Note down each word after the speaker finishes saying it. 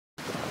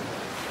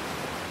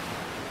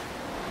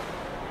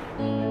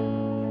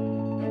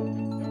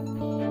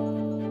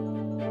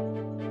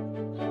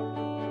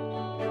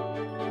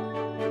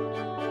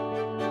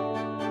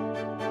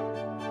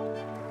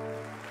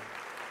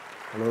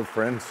Hello,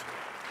 friends.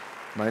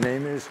 My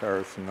name is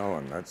Harrison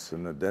Owen. That's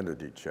an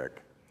identity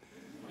check.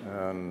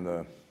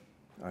 And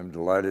I'm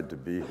delighted to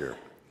be here.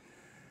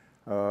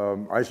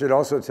 I should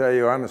also tell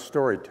you I'm a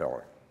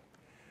storyteller.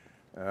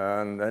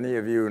 And any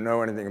of you who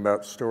know anything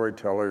about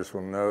storytellers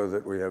will know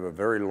that we have a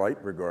very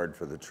light regard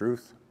for the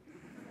truth,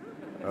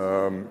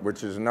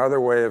 which is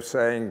another way of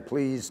saying,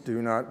 please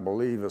do not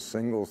believe a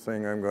single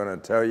thing I'm going to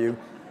tell you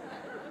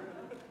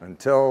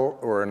until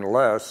or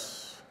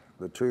unless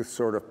the truth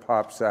sort of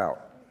pops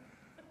out,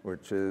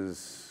 which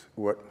is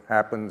what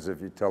happens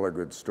if you tell a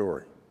good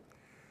story.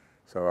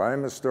 So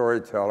I'm a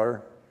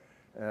storyteller,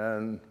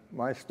 and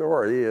my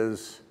story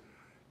is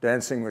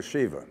Dancing with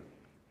Shiva.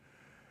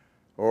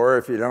 Or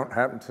if you don't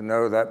happen to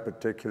know that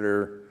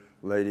particular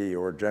lady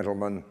or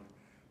gentleman,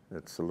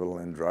 it's a little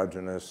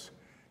androgynous,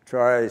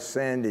 try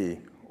Sandy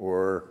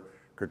or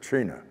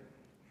Katrina.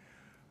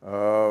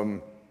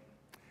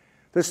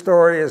 This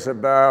story is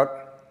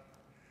about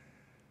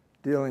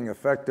dealing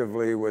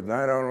effectively with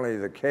not only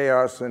the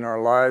chaos in our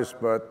lives,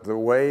 but the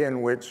way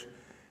in which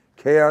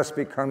chaos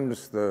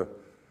becomes the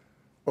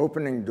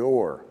opening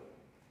door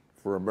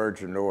for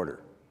emergent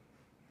order.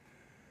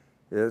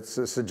 It's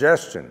a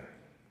suggestion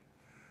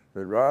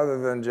that rather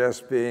than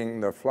just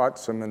being the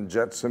flotsam and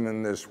jetsam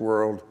in this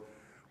world,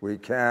 we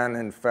can,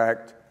 in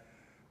fact,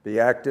 be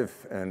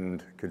active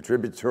and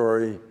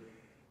contributory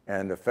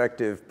and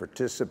effective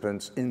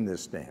participants in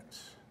this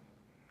dance.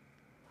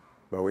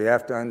 But we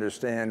have to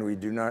understand we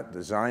do not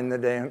design the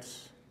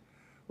dance,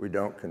 we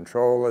don't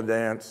control the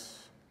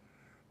dance,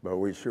 but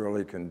we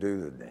surely can do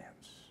the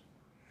dance.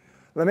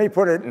 Let me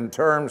put it in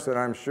terms that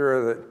I'm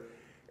sure that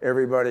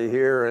everybody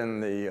here in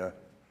the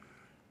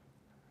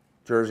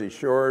Jersey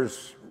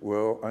Shores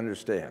will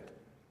understand.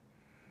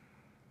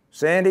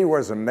 Sandy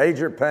was a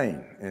major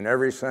pain in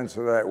every sense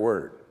of that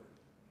word.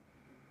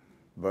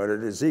 But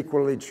it is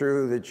equally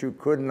true that you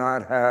could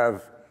not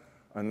have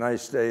a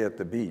nice day at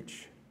the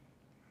beach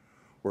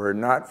were it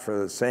not for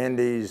the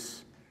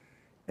Sandys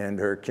and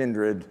her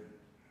kindred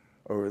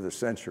over the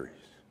centuries.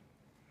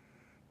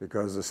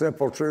 Because the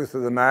simple truth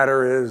of the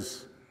matter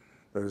is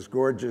those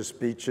gorgeous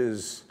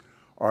beaches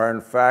are in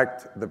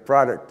fact the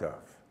product of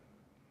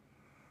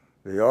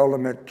the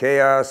ultimate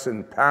chaos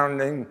and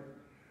pounding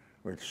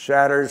which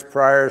shatters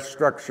prior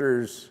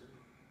structures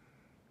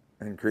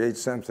and creates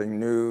something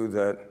new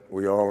that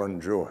we all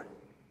enjoy.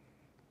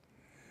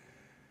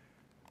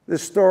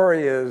 This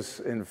story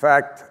is, in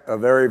fact, a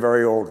very,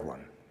 very old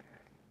one.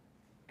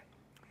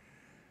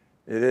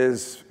 It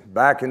is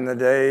back in the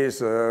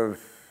days of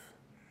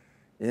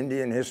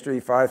Indian history,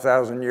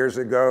 5,000 years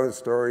ago, the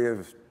story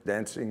of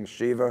dancing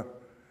Shiva,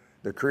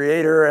 the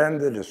creator and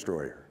the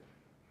destroyer.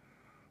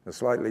 A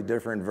slightly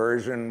different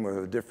version with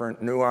a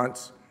different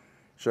nuance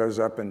shows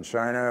up in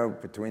China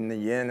between the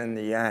yin and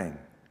the yang.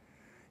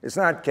 It's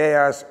not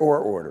chaos or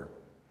order.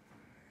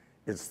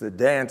 It's the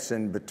dance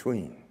in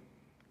between.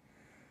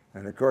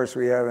 And of course,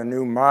 we have a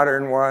new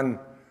modern one.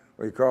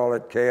 We call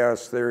it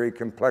chaos theory,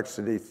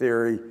 complexity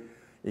theory,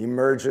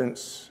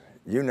 emergence,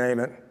 you name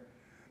it.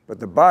 But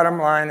the bottom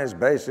line is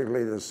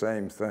basically the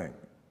same thing.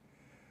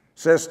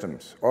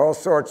 Systems, all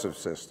sorts of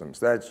systems,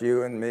 that's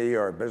you and me,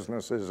 our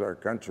businesses, our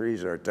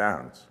countries, our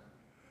towns,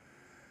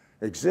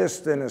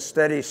 exist in a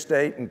steady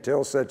state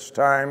until such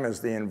time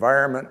as the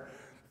environment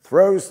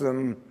throws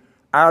them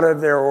out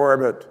of their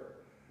orbit,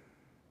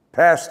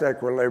 past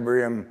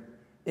equilibrium,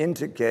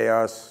 into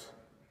chaos,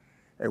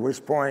 at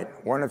which point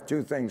one of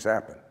two things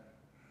happen.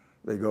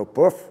 They go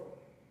poof,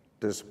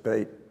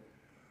 dissipate,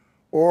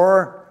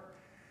 or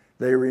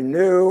they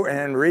renew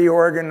and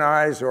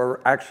reorganize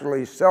or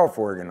actually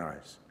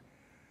self-organize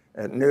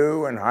at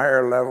new and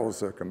higher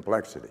levels of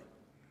complexity.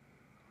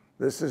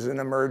 This is an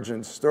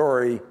emergent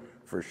story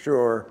for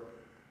sure,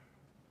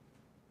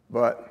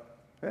 but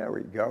there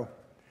we go.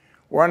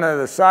 One of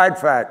the side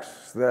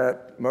facts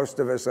that most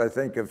of us, I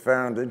think, have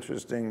found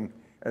interesting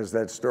as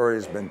that story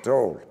has been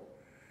told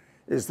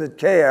is that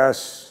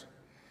chaos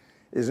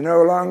is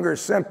no longer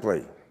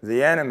simply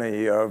the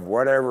enemy of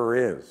whatever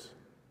is.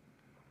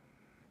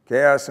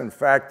 Chaos, in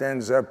fact,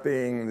 ends up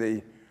being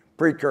the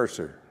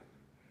precursor,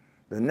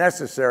 the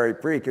necessary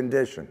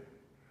precondition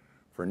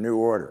for new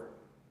order.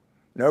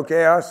 No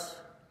chaos,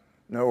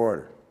 no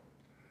order.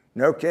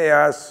 No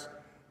chaos,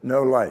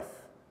 no life.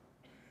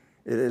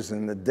 It is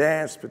in the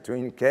dance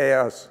between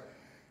chaos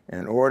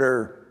and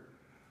order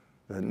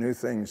that new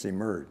things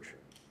emerge.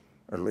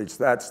 Or at least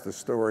that's the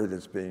story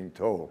that's being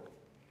told.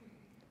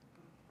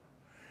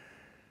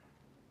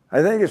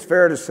 I think it's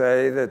fair to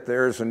say that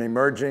there's an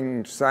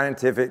emerging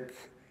scientific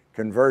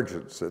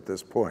convergence at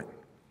this point.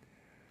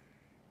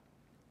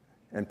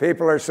 And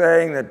people are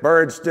saying that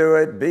birds do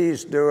it,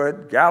 bees do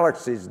it,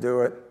 galaxies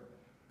do it.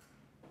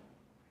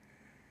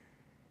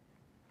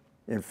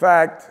 In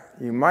fact,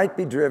 you might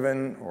be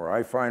driven, or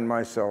I find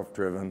myself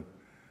driven,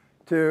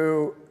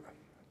 to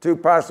two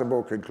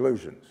possible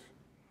conclusions.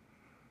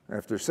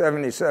 After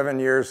 77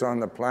 years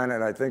on the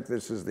planet, I think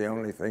this is the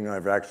only thing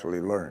I've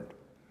actually learned.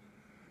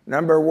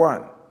 Number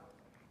one,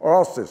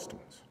 all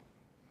systems.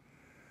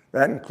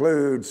 That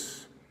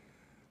includes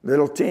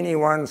Little teeny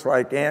ones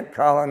like ant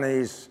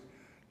colonies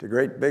to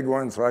great big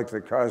ones like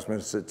the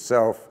cosmos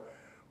itself,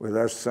 with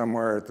us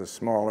somewhere at the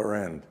smaller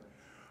end,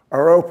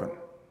 are open.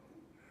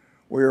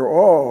 We're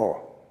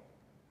all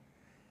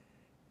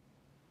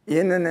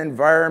in an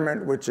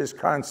environment which is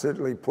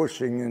constantly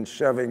pushing and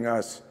shoving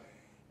us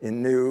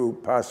in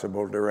new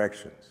possible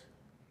directions.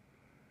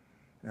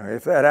 Now,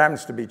 if that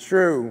happens to be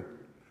true,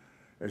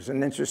 there's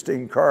an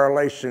interesting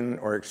correlation,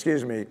 or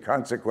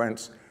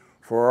consequence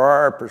for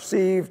our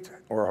perceived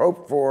or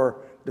hoped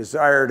for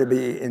desire to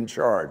be in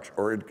charge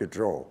or in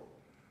control.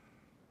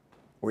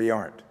 We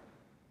aren't.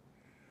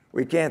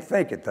 We can't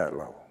think at that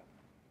level.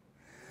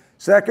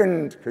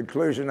 Second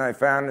conclusion I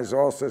found is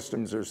all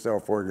systems are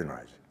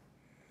self-organizing,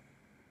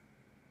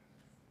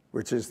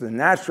 which is the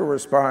natural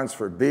response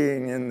for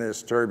being in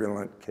this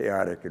turbulent,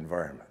 chaotic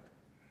environment.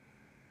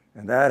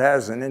 And that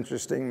has an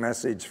interesting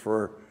message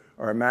for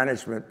our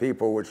management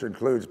people, which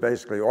includes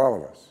basically all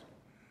of us.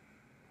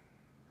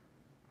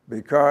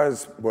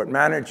 Because what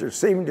managers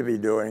seem to be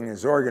doing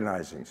is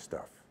organizing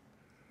stuff.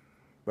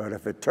 But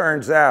if it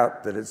turns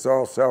out that it's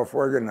all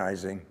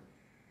self-organizing,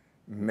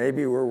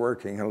 maybe we're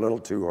working a little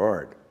too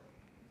hard.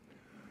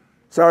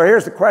 So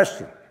here's the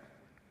question.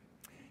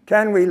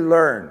 Can we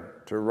learn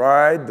to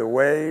ride the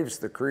waves,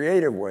 the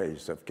creative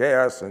waves of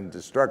chaos and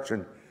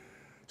destruction,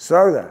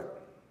 so that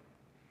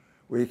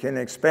we can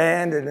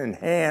expand and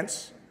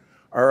enhance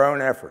our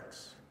own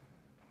efforts?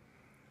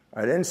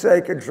 I didn't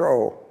say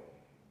control,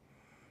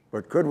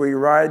 but could we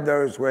ride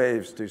those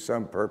waves to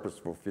some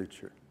purposeful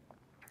future?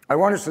 I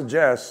want to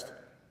suggest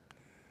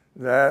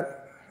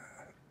that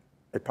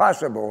a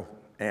possible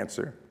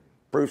answer,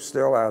 proof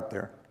still out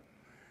there,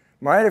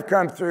 might have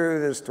come through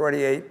this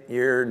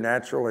 28-year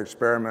natural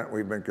experiment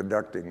we've been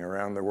conducting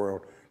around the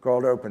world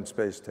called open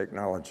space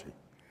technology.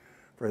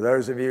 For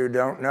those of you who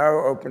don't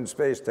know, open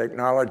space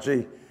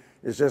technology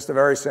is just a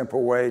very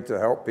simple way to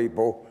help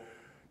people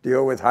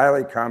deal with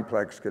highly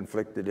complex,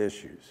 conflicted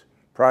issues.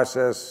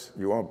 Process,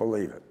 you won't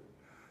believe it.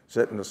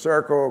 Sit in a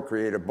circle,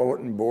 create a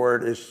bulletin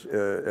board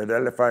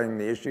identifying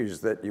the issues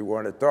that you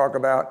want to talk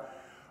about,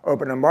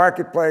 open a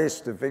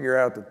marketplace to figure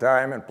out the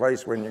time and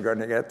place when you're going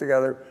to get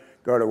together,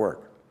 go to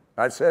work.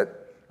 That's it.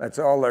 That's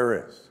all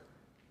there is.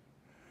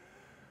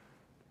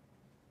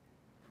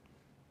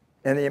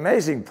 And the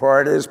amazing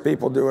part is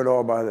people do it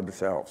all by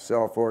themselves,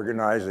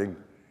 self-organizing.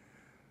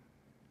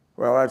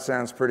 Well, that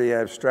sounds pretty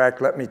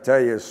abstract. Let me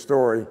tell you a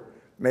story,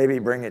 maybe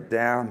bring it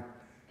down,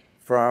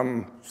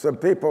 from some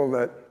people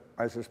that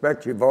I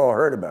suspect you've all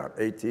heard about,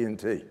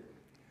 AT&T.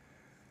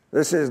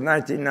 This is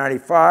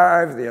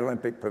 1995. The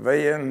Olympic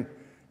Pavilion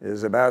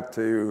is about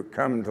to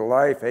come to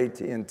life.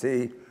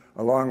 AT&T,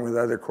 along with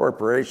other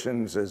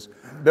corporations, is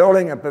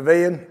building a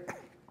pavilion.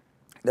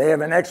 They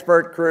have an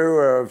expert crew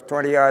of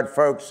 20-odd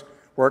folks,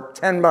 work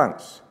 10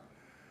 months,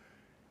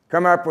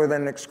 come up with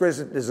an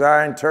exquisite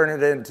design, turn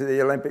it into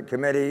the Olympic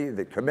Committee.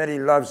 The committee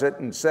loves it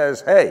and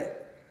says, hey,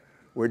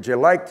 would you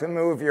like to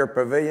move your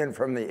pavilion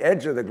from the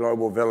edge of the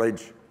global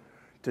village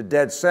to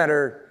dead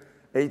center?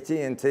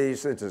 AT&T,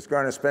 since it's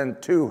going to spend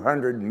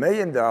 $200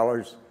 million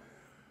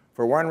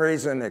for one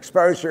reason,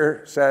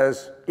 exposure,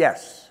 says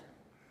yes.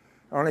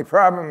 Only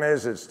problem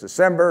is it's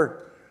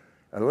December,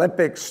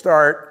 Olympics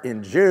start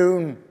in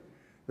June.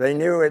 They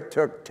knew it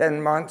took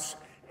 10 months,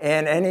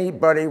 and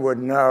anybody would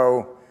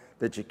know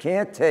that you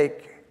can't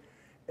take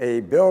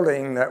a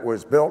building that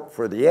was built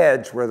for the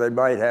edge where they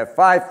might have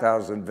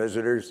 5,000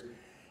 visitors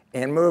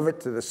and move it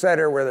to the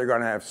center where they're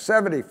going to have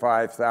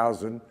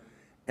 75,000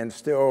 and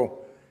still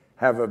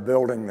have a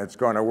building that's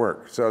going to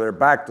work. So they're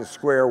back to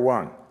square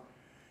one.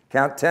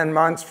 Count 10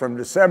 months from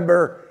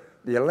December,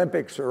 the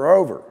Olympics are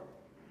over,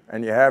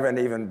 and you haven't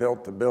even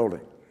built the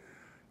building.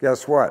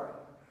 Guess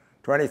what?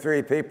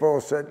 23 people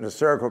sit in a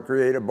circle,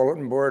 create a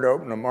bulletin board,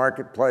 open a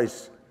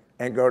marketplace,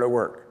 and go to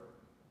work.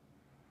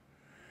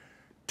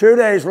 2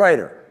 days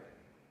later,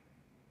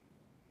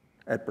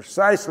 at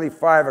precisely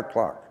 5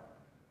 o'clock,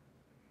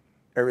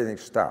 everything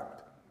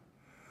stopped.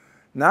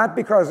 Not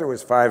because it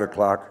was 5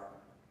 o'clock,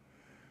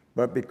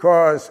 but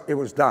because it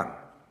was done.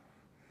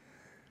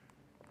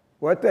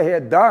 What they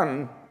had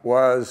done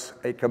was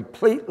a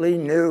completely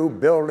new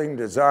building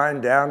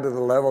design down to the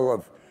level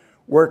of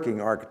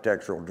working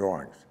architectural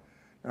drawings.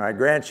 Now, I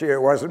grant you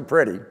it wasn't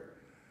pretty,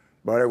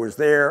 but it was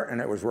there and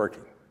it was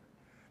working.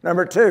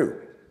 Number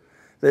two,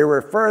 they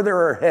were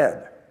further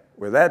ahead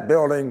with that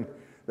building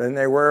than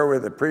they were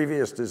with the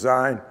previous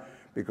design,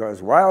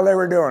 because while they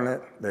were doing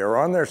it, they were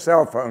on their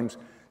cell phones,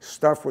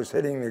 stuff was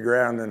hitting the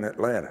ground in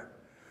Atlanta.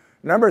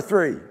 Number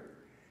three,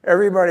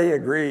 everybody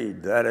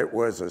agreed that it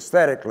was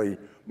aesthetically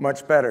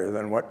much better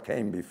than what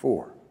came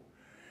before.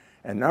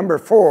 And number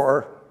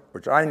four,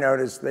 which I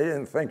noticed they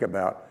didn't think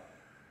about,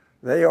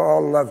 they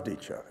all loved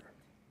each other.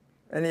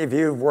 Any of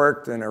you who've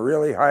worked in a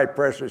really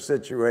high-pressure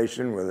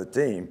situation with a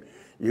team,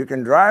 you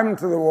can drive them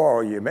to the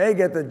wall. You may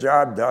get the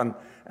job done,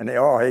 and they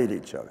all hate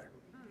each other.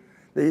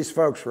 These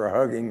folks were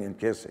hugging and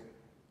kissing.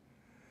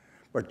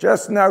 But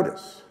just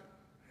notice,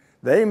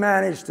 they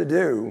managed to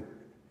do,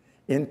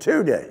 in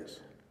 2 days,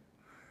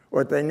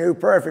 what they knew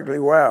perfectly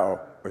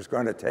well was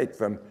going to take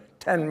them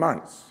 10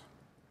 months.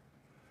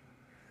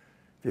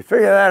 If you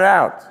figure that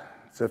out,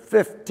 it's a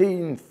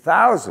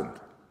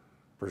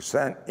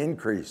 15,000%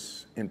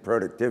 increase in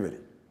productivity.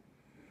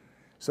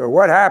 So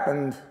what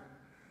happened?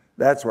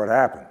 That's what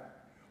happened.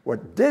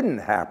 What didn't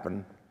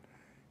happen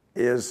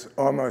is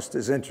almost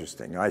as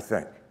interesting, I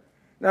think.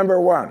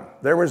 Number one,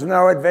 there was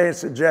no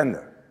advance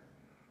agenda.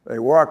 They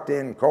walked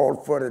in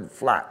cold-footed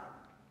flat.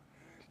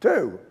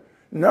 Two,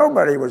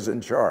 nobody was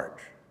in charge.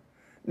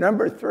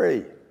 Number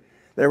three,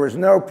 there was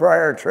no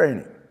prior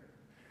training.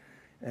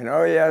 And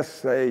oh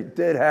yes, they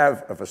did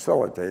have a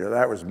facilitator,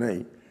 that was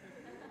me,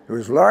 who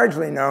was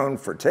largely known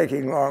for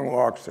taking long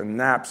walks and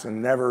naps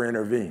and never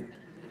intervened.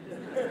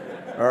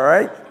 All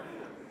right?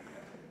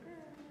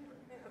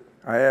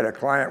 I had a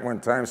client one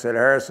time said,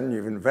 Harrison,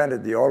 you've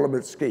invented the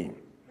ultimate scheme.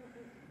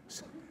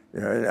 You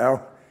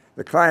know,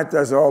 the client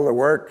does all the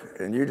work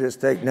and you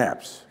just take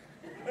naps.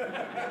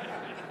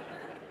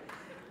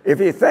 If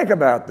you think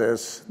about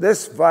this,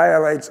 this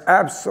violates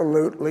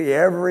absolutely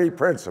every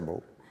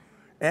principle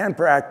and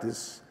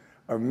practice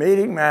of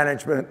meeting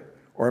management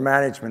or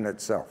management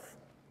itself.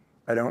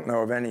 I don't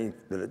know of any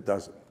that it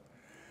doesn't.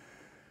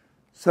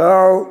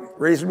 So,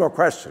 reasonable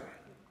question.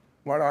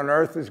 What on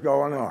earth is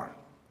going on?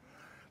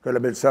 Could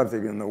have been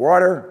something in the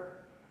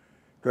water.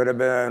 Could have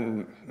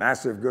been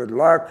massive good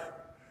luck.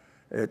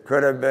 It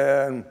could have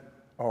been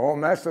a whole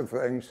mess of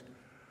things,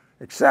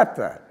 except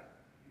that.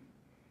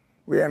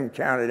 We haven't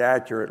counted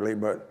accurately,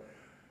 but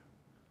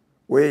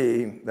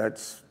we,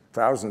 that's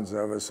thousands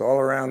of us all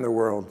around the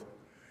world,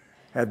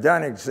 have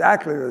done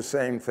exactly the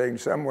same thing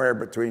somewhere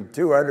between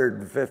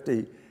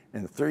 250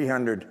 and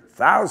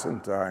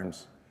 300,000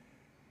 times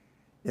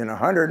in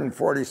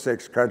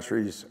 146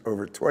 countries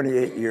over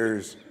 28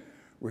 years,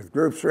 with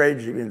groups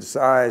ranging in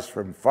size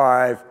from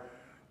 5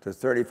 to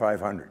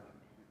 3,500.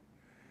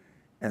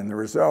 And the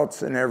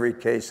results in every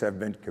case have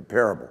been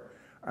comparable.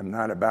 I'm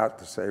not about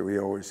to say we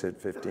always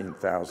hit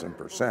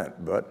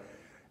 15,000%, but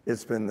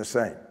it's been the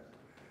same.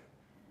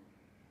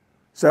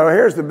 So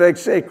here's the big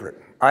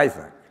secret, I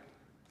think.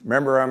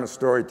 Remember, I'm a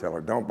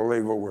storyteller. Don't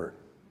believe a word.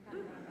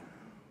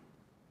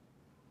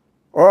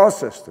 All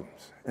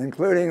systems,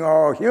 including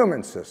all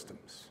human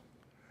systems,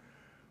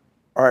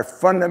 are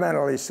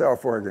fundamentally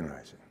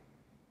self-organizing.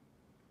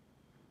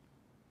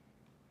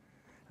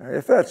 Now,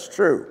 if that's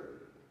true,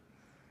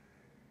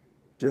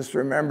 just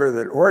remember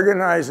that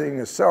organizing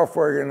a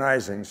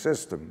self-organizing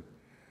system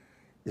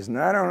is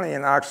not only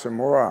an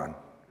oxymoron,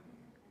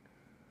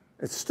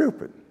 it's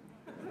stupid.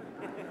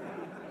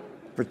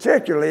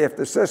 Particularly if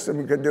the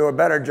system can do a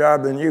better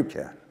job than you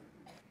can.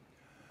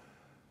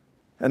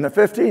 And the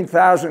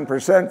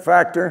 15,000%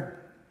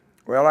 factor,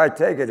 well, I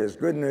take it as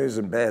good news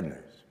and bad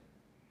news.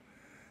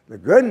 The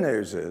good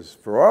news is,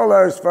 for all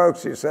those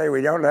folks who say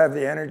we don't have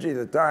the energy,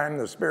 the time,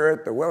 the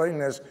spirit, the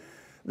willingness,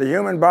 the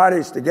human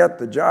bodies to get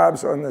the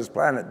jobs on this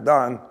planet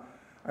done,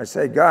 I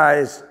say,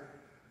 guys,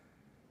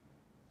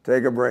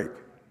 take a break.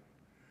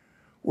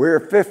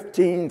 We're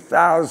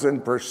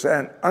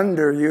 15,000%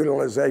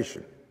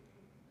 underutilization.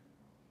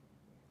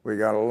 We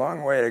got a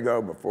long way to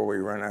go before we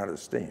run out of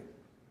steam.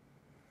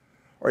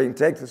 Or you can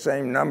take the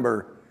same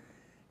number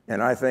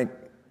and I think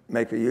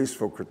make a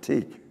useful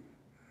critique.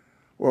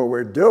 What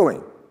we're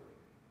doing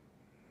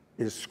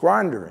is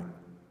squandering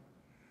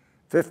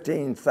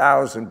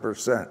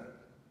 15,000%,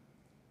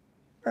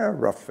 a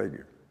rough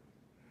figure,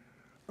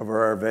 of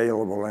our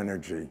available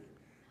energy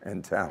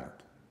and talent.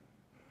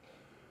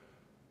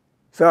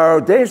 So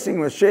dancing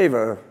with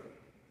Shiva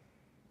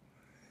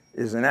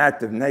is an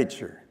act of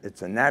nature.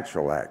 It's a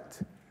natural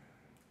act.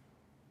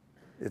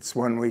 It's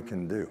one we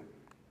can do.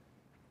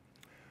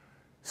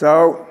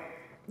 So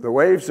the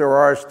waves are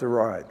ours to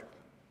ride.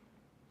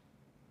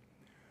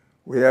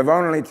 We have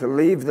only to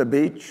leave the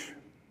beach,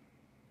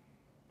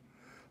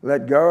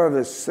 let go of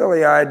this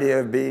silly idea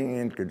of being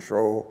in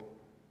control,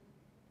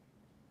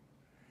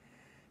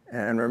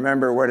 and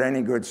remember what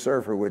any good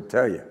surfer would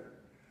tell you.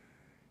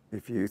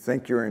 If you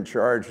think you're in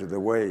charge of the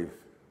wave,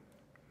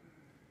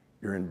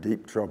 you're in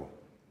deep trouble.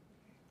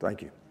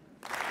 Thank you.